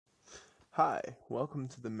Hi, welcome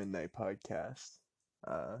to the Midnight Podcast.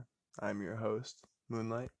 Uh, I'm your host,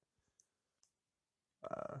 Moonlight.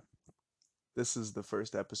 Uh, this is the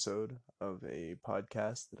first episode of a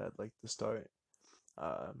podcast that I'd like to start,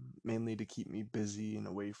 mainly to keep me busy and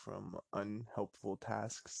away from unhelpful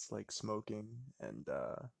tasks like smoking and,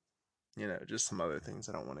 just some other things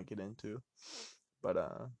I don't want to get into. But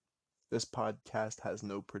this podcast has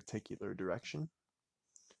no particular direction,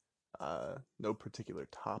 no particular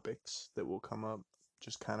topics that will come up,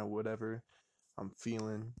 just kind of whatever I'm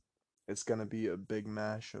feeling. It's going to be a big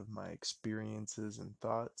mash of my experiences and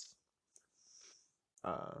thoughts.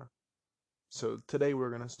 Uh, so today we're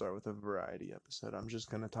going to start with a variety episode. I'm just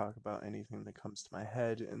going to talk about anything that comes to my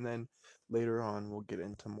head, and then later on we'll get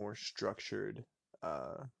into more structured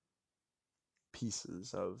uh,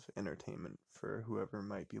 pieces of entertainment for whoever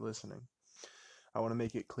might be listening. I want to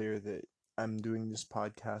make it clear that I'm doing this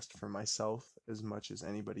podcast for myself as much as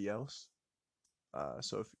anybody else.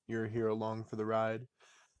 So if you're here along for the ride,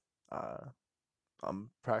 uh, I'm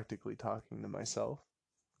practically talking to myself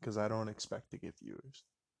because I don't expect to get viewers.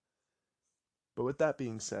 But with that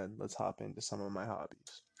being said, let's hop into some of my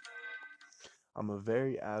hobbies. I'm a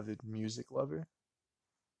very avid music lover.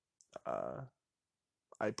 Uh,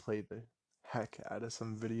 I play the heck out of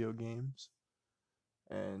some video games,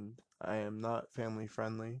 and I am not family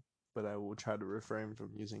friendly, but I will try to refrain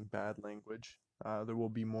from using bad language. There will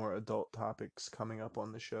be more adult topics coming up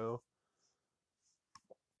on the show,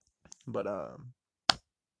 but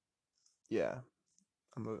yeah,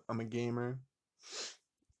 I'm a gamer.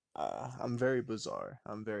 I'm very bizarre.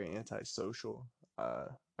 I'm very antisocial. Uh,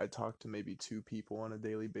 I talk to maybe two people on a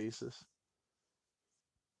daily basis,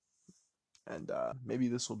 and maybe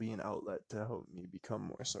this will be an outlet to help me become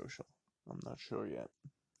more social. I'm not sure yet,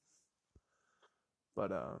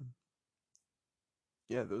 but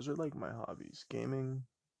yeah, those are like my hobbies: gaming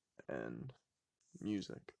and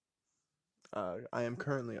music. I am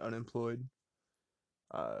currently unemployed.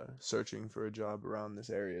 Searching for a job around this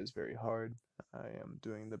area is very hard. I am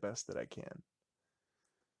doing the best that I can.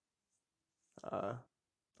 Uh,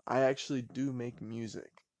 I actually do make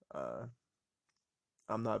music. Uh,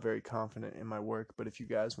 I'm not very confident in my work, but if you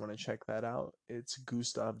guys want to check that out, it's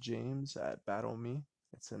Gustav James at Battle Me.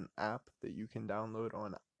 It's an app that you can download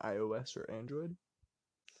on iOS or Android.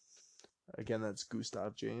 Again, that's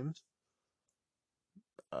Gustav James.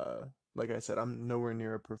 Uh, like I said, I'm nowhere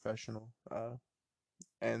near a professional,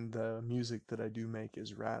 and the music that I do make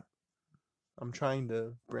is rap. I'm trying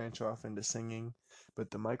to branch off into singing,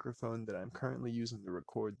 but the microphone that I'm currently using to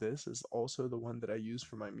record this is also the one that I use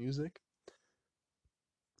for my music,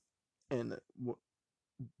 and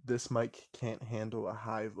this mic can't handle a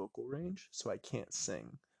high vocal range, so I can't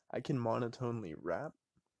sing. I can monotonely rap,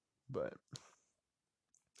 but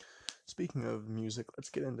speaking of music, let's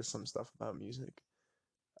get into some stuff about music.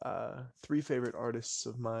 Three favorite artists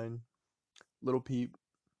of mine: Little Peep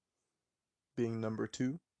being number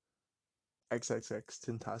two, XXX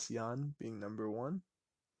Tentacion being number one,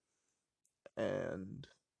 and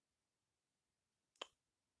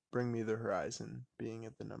Bring Me the Horizon being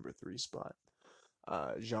at the number three spot.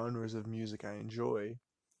 Genres of music I enjoy: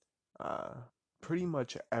 uh, pretty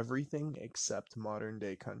much everything except modern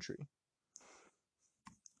day country.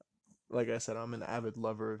 Like I said, I'm an avid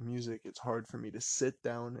lover of music. It's hard for me to sit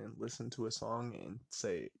down and listen to a song and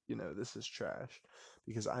say, this is trash,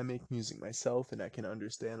 because I make music myself and I can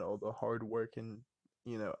understand all the hard work and,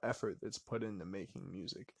 effort that's put into making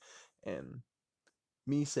music. And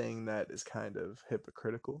me saying that is kind of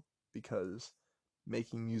hypocritical because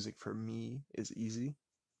making music for me is easy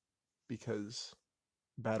because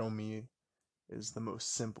Battle Me is the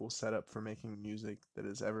most simple setup for making music that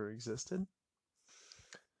has ever existed.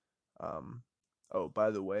 Um, oh, by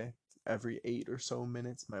the way, every 8 or so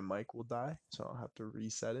minutes my mic will die, so I'll have to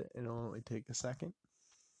reset it, and it'll only take a second.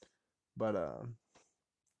 But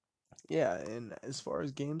yeah, and as far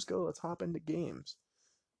as games go, let's hop into games.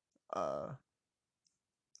 Uh,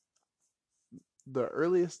 the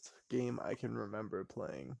earliest game I can remember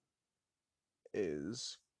playing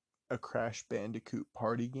is a Crash Bandicoot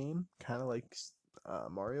party game, kind of like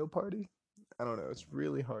Mario Party. I don't know, it's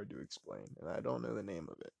really hard to explain, and I don't know the name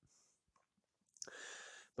of it.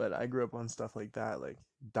 But I grew up on stuff like that, like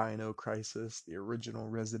Dino Crisis, the original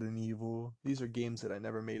Resident Evil. These are games that I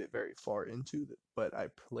never made it very far into, but I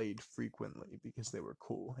played frequently because they were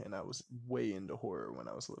cool, and I was way into horror when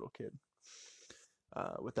I was a little kid.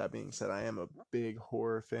 With that being said, I am a big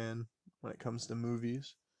horror fan when it comes to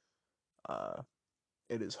movies. Uh,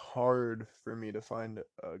 it is hard for me to find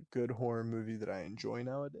a good horror movie that I enjoy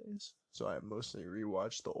nowadays, so I mostly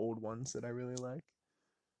rewatch the old ones that I really like.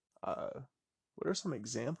 Uh, What are some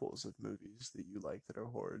examples of movies that you like that are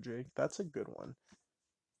horror, Jake? That's a good one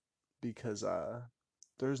because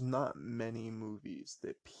there's not many movies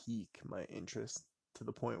that pique my interest to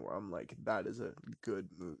the point where I'm like, that is a good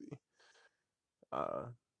movie. Uh,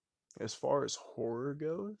 as far as horror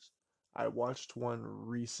goes, I watched one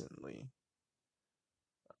recently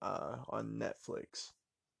on Netflix,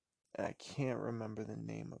 and I can't remember the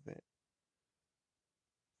name of it,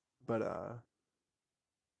 but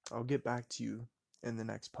I'll get back to you in the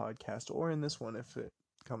next podcast or in this one if it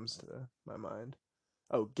comes to my mind.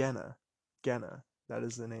 Oh, Genna. Genna. That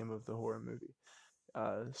is the name of the horror movie.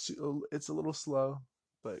 It's a little slow,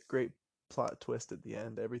 but great plot twist at the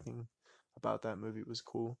end. Everything about that movie was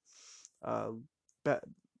cool. Uh, ba-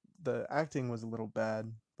 the acting was a little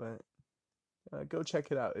bad, but go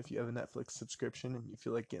check it out if you have a Netflix subscription and you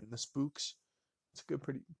feel like getting the spooks. It's a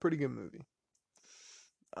good, pretty good movie.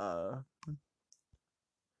 Uh,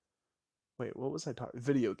 Wait, what was I talking?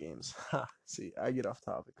 Video games. Ha. See, I get off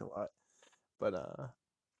topic a lot, but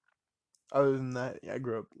other than that, yeah, I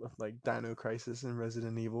grew up with like Dino Crisis and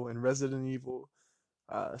Resident Evil, and Resident Evil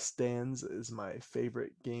stands as my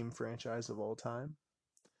favorite game franchise of all time.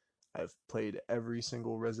 I've played every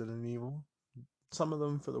single Resident Evil, some of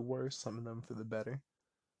them for the worse, some of them for the better.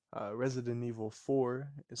 Resident Evil 4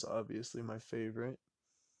 is obviously my favorite.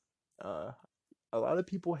 Uh, a lot of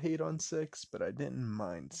people hate on 6, but I didn't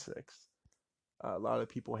mind 6. A lot of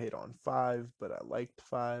people hate on 5, but I liked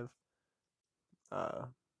 5. Uh,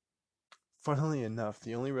 Funnily enough,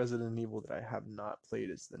 the only Resident Evil that I have not played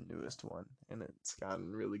is the newest one, and it's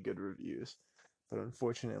gotten really good reviews. But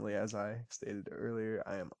unfortunately, as I stated earlier,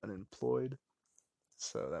 I am unemployed,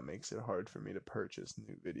 so that makes it hard for me to purchase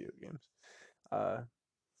new video games. Uh,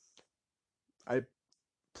 I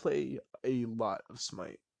play a lot of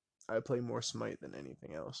Smite. I play more Smite than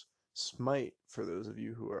anything else. Smite, for those of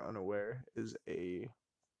you who are unaware, is a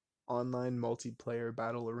online multiplayer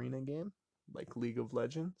battle arena game like League of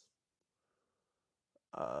Legends.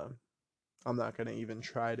 Uh, I'm not going to even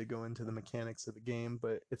try to go into the mechanics of the game,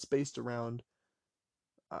 but it's based around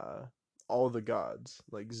uh, all the gods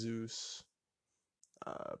like Zeus,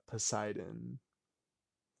 Poseidon,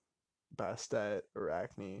 Bastet,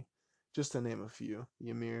 Arachne, just to name a few,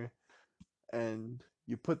 Ymir, and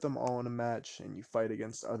you put them all in a match and you fight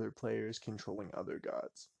against other players controlling other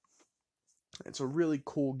gods. It's a really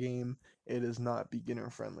cool game. It is not beginner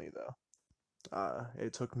friendly though.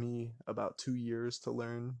 It took me about 2 years to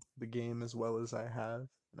learn the game as well as I have,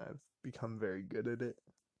 and I've become very good at it.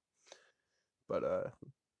 But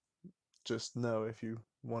just know if you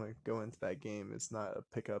want to go into that game, it's not a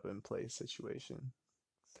pick up and play situation.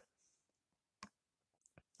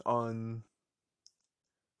 On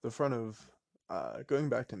the front of going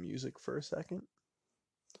back to music for a second,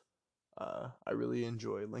 I really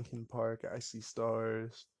enjoy Linkin Park, I See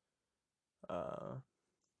Stars, uh,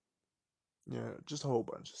 just a whole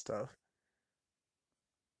bunch of stuff.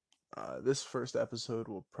 This first episode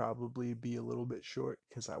will probably be a little bit short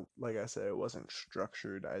because like I said, it wasn't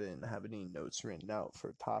structured. I didn't have any notes written out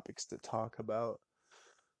for topics to talk about.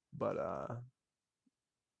 But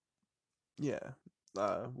yeah,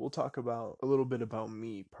 we'll talk about a little bit about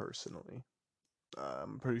me personally.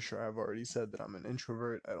 I'm pretty sure I've already said that I'm an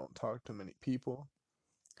introvert. I don't talk to many people.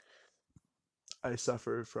 I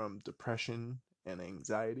suffer from depression and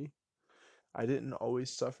anxiety. I didn't always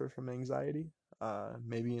suffer from anxiety.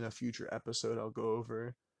 Maybe in a future episode, I'll go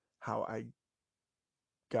over how I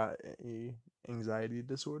got a anxiety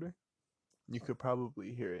disorder. You could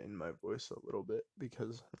probably hear it in my voice a little bit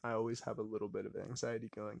because I always have a little bit of anxiety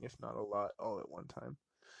going, if not a lot, all at one time.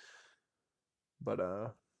 But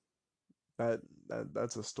that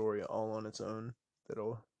that's a story all on its own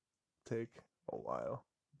that'll take a while.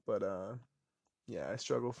 But yeah, I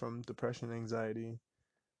struggle from depression, anxiety.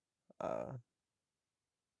 Uh,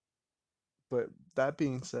 but that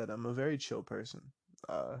being said, I'm a very chill person.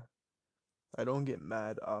 Uh, I don't get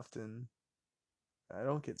mad often. I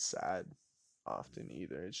don't get sad often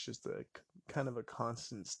either. It's just a kind of a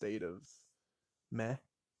constant state of meh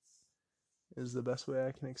is the best way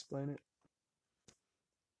I can explain it.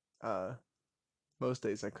 Uh, Most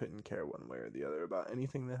days I couldn't care one way or the other about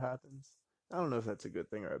anything that happens. I don't know if that's a good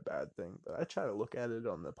thing or a bad thing, but I try to look at it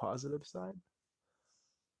on the positive side.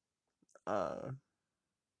 Uh,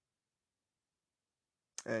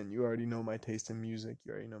 and you already know my taste in music.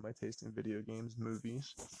 You already know my taste in video games,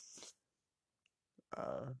 movies.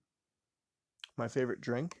 Uh, my favorite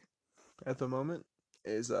drink at the moment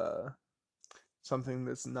is something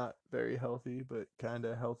that's not very healthy, but kind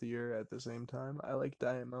of healthier at the same time. I like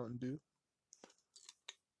Diet Mountain Dew,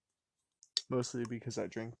 mostly because I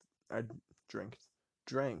drink,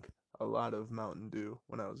 drank a lot of Mountain Dew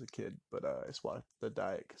when I was a kid, but I swapped the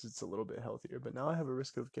diet because it's a little bit healthier. But now I have a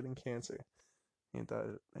risk of getting cancer. Ain't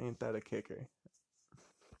that a kicker?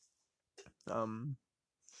 Um,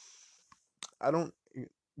 I don't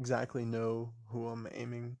exactly know who I'm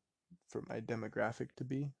aiming for my demographic to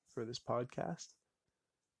be for this podcast.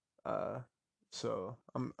 Uh, so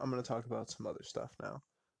I'm gonna talk about some other stuff now.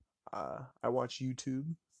 I watch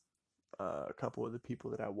YouTube. A couple of the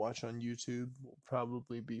people that I watch on YouTube will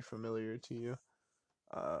probably be familiar to you.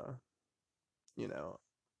 Uh, you know,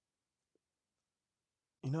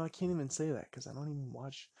 I can't even say that because I don't even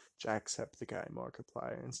watch Jacksepticeye,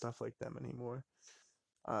 Markiplier, and stuff like them anymore.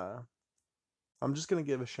 Uh, I'm just gonna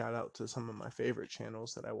give a shout out to some of my favorite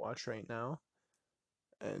channels that I watch right now,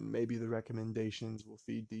 and maybe the recommendations will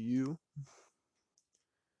feed to you.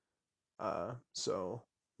 So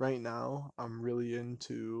right now I'm really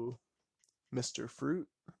into Mr. Fruit.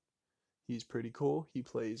 He's pretty cool. He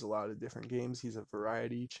plays a lot of different games. He's a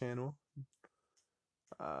variety channel.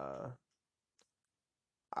 Uh,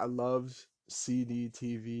 I love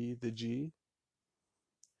CDTV the G.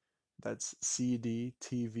 That's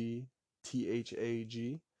CDTV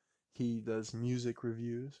THAG. He does music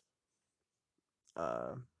reviews.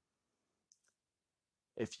 Uh,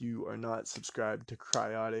 if you are not subscribed to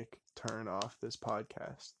Cryotic, turn off this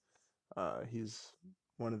podcast. He's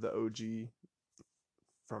one of the OG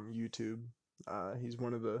from YouTube. He's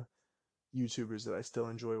one of the YouTubers that I still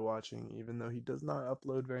enjoy watching, even though he does not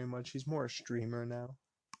upload very much. He's more a streamer now.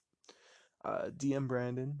 DM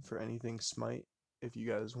Brandon for anything Smite. If you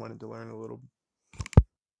guys wanted to learn a little,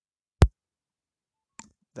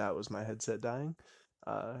 that was my headset dying.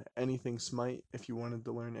 Anything Smite. If you wanted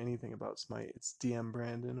to learn anything about Smite, it's DM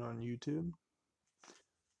Brandon on YouTube.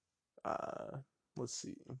 Uh, let's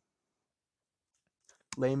see.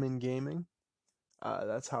 Layman Gaming.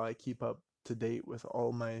 That's how I keep up to date with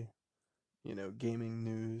all my, gaming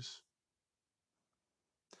news.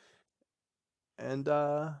 And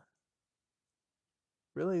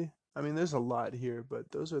really, I mean, there's a lot here,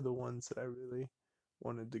 but those are the ones that I really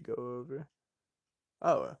wanted to go over.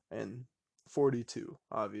 Oh, and 42,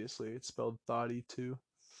 obviously. It's spelled Thoughty too.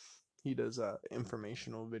 He does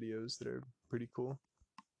informational videos that are pretty cool.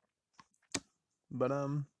 But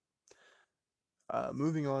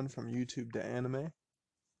moving on from YouTube to anime,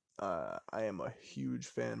 I am a huge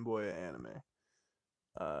fanboy of anime.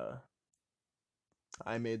 Uh,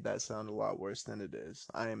 I made that sound a lot worse than it is.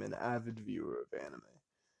 I am an avid viewer of anime.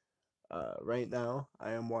 Right now,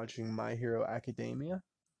 I am watching My Hero Academia.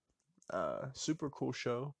 Super cool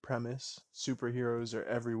show. Premise: superheroes are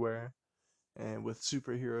everywhere, and with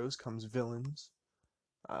superheroes comes villains.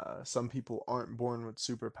 Some people aren't born with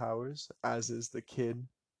superpowers, as is the kid,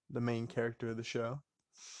 the main character of the show.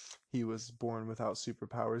 He was born without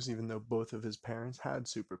superpowers, even though both of his parents had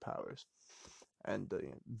superpowers. And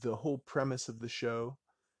the whole premise of the show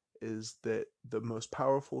is that the most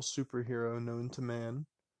powerful superhero known to man,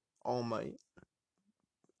 All Might,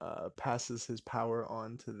 passes his power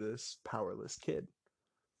on to this powerless kid.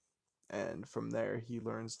 And from there, he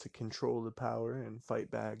learns to control the power and fight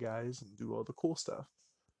bad guys and do all the cool stuff.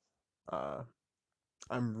 Uh,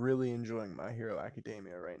 I'm really enjoying My Hero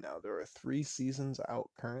Academia right now. There are 3 seasons out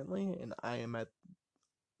currently, and I am at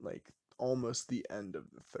like almost the end of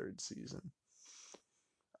the third season.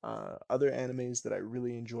 Other animes that I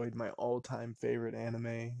really enjoyed, my all-time favorite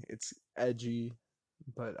anime. It's edgy,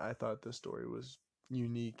 but I thought the story was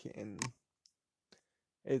unique and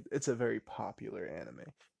it's a very popular anime.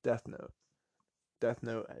 Death Note. Death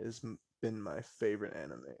Note has been my favorite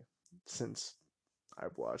anime since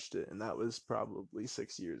I've watched it, and that was probably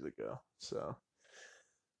 6 years ago. So,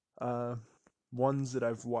 uh, ones that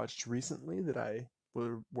I've watched recently that I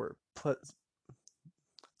were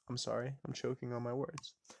I'm sorry, I'm choking on my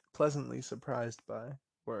words. Pleasantly surprised by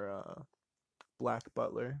were Black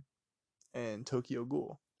Butler and Tokyo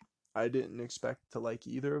Ghoul. I didn't expect to like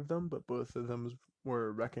either of them, but both of them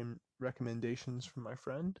were recommendations from my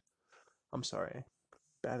friend. I'm sorry,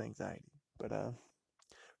 bad anxiety. But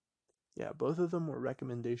yeah, both of them were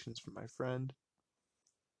recommendations from my friend.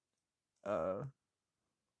 Uh,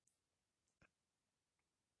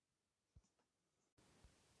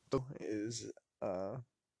 is a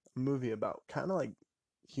movie about kind of like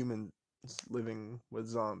humans living with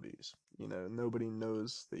zombies. Nobody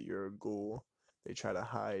knows that you're a ghoul. They try to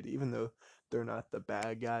hide, even though they're not the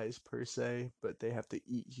bad guys per se, but they have to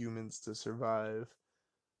eat humans to survive.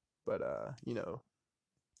 But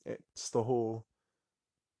it's the whole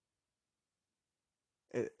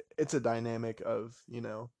it's a dynamic of,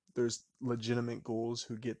 there's legitimate ghouls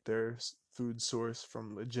who get their food source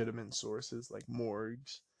from legitimate sources like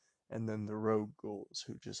morgues, and then the rogue ghouls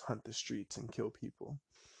who just hunt the streets and kill people.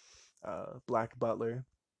 Black Butler,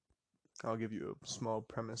 I'll give you a small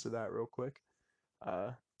premise of that real quick.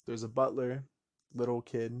 Uh, there's a butler, little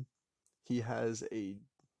kid. He has a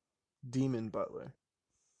demon butler,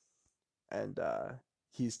 and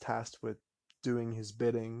he's tasked with doing his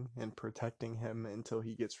bidding and protecting him until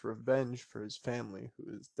he gets revenge for his family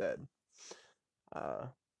who is dead. Uh,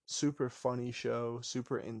 Super funny show,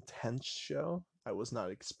 super intense show. I was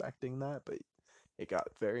not expecting that, but it got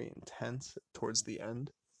very intense towards the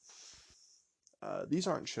end. These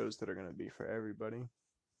aren't shows that are going to be for everybody,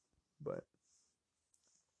 but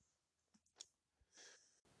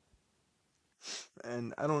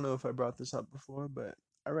and I don't know if I brought this up before, but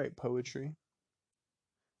I write poetry.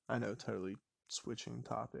 I know, totally switching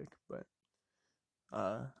topic, but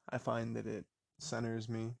I find that it centers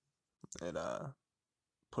me. It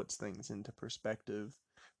puts things into perspective.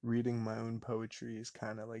 Reading my own poetry is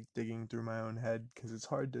kind of like digging through my own head because it's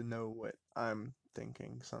hard to know what I'm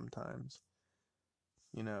thinking sometimes.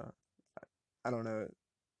 You know, I don't know.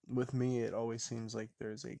 With me, it always seems like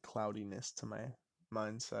there's a cloudiness to my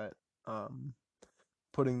mindset. Um,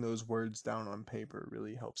 Putting those words down on paper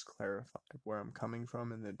really helps clarify where I'm coming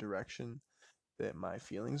from and the direction that my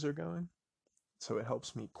feelings are going. So it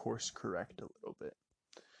helps me course correct a little bit.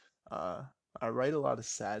 Uh, I write a lot of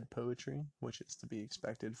sad poetry, which is to be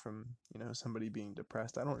expected from, somebody being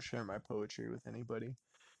depressed. I don't share my poetry with anybody,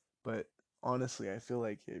 but honestly, I feel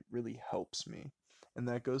like it really helps me. And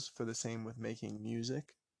that goes for the same with making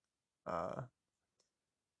music. Uh,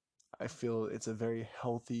 I feel it's a very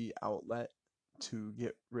healthy outlet to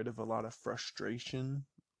get rid of a lot of frustration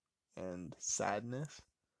and sadness.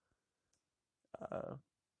 Uh,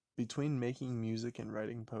 Between making music and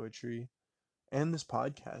writing poetry and this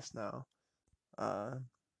podcast now, uh,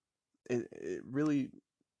 it really,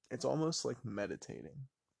 it's almost like meditating,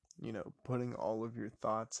 putting all of your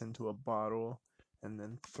thoughts into a bottle and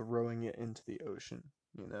then throwing it into the ocean,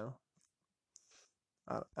 you know?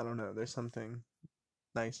 I don't know, there's something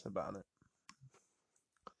nice about it.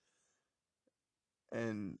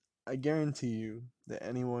 And I guarantee you that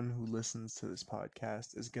anyone who listens to this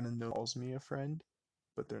podcast is gonna know calls me a friend,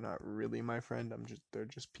 but they're not really my friend. They're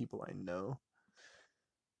just people I know.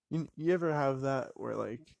 You ever have that where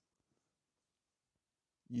like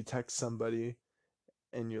you text somebody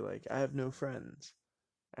and you're like, I have no friends.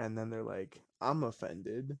 And then they're like, I'm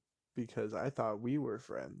offended because I thought we were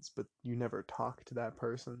friends, but you never talk to that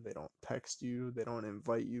person. They don't text you, they don't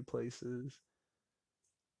invite you places,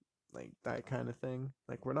 like that kind of thing.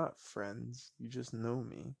 Like, we're not friends, you just know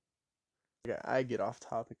me. Like, I get off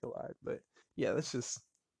topic a lot, but yeah, that's just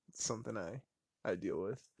something I deal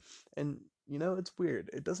with. And it's weird.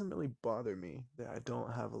 It doesn't really bother me that I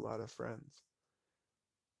don't have a lot of friends.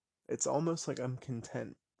 It's almost like I'm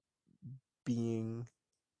content being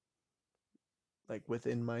like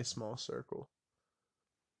within my small circle.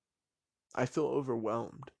 I feel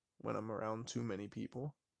overwhelmed when I'm around too many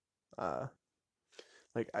people. Uh,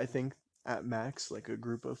 like I think at max, like a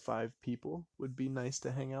group of 5 people would be nice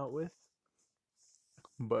to hang out with.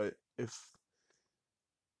 But if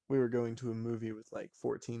we were going to a movie with like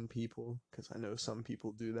 14 people, because I know some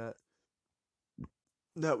people do that,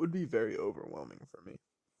 that would be very overwhelming for me.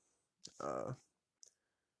 Uh,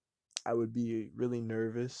 I would be really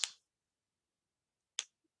nervous,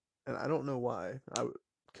 and I don't know why.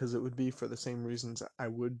 Because it would be for the same reasons I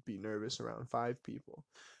would be nervous around 5 people,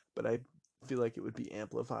 but I feel like it would be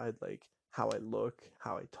amplified, like how I look,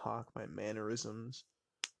 how I talk, my mannerisms,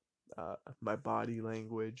 my body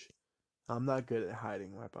language. I'm not good at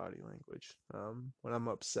hiding my body language. When I'm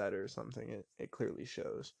upset or something, it clearly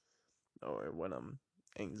shows. Or when I'm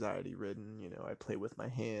anxiety ridden, I play with my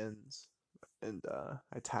hands and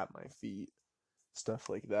I tap my feet, stuff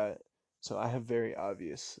like that. So I have very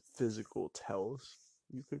obvious physical tells,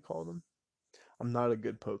 you could call them. I'm not a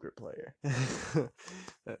good poker player.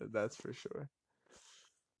 That's for sure.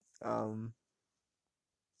 Um,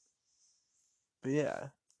 but yeah,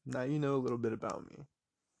 now you know a little bit about me.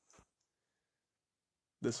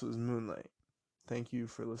 This was Moonlight. Thank you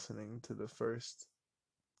for listening to the first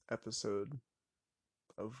episode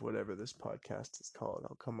of whatever this podcast is called.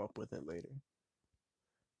 I'll come up with it later.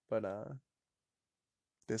 But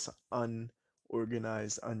this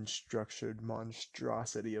unorganized, unstructured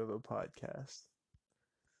monstrosity of a podcast.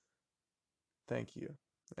 Thank you.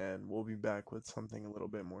 And we'll be back with something a little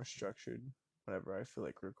bit more structured whenever I feel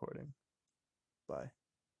like recording. Bye.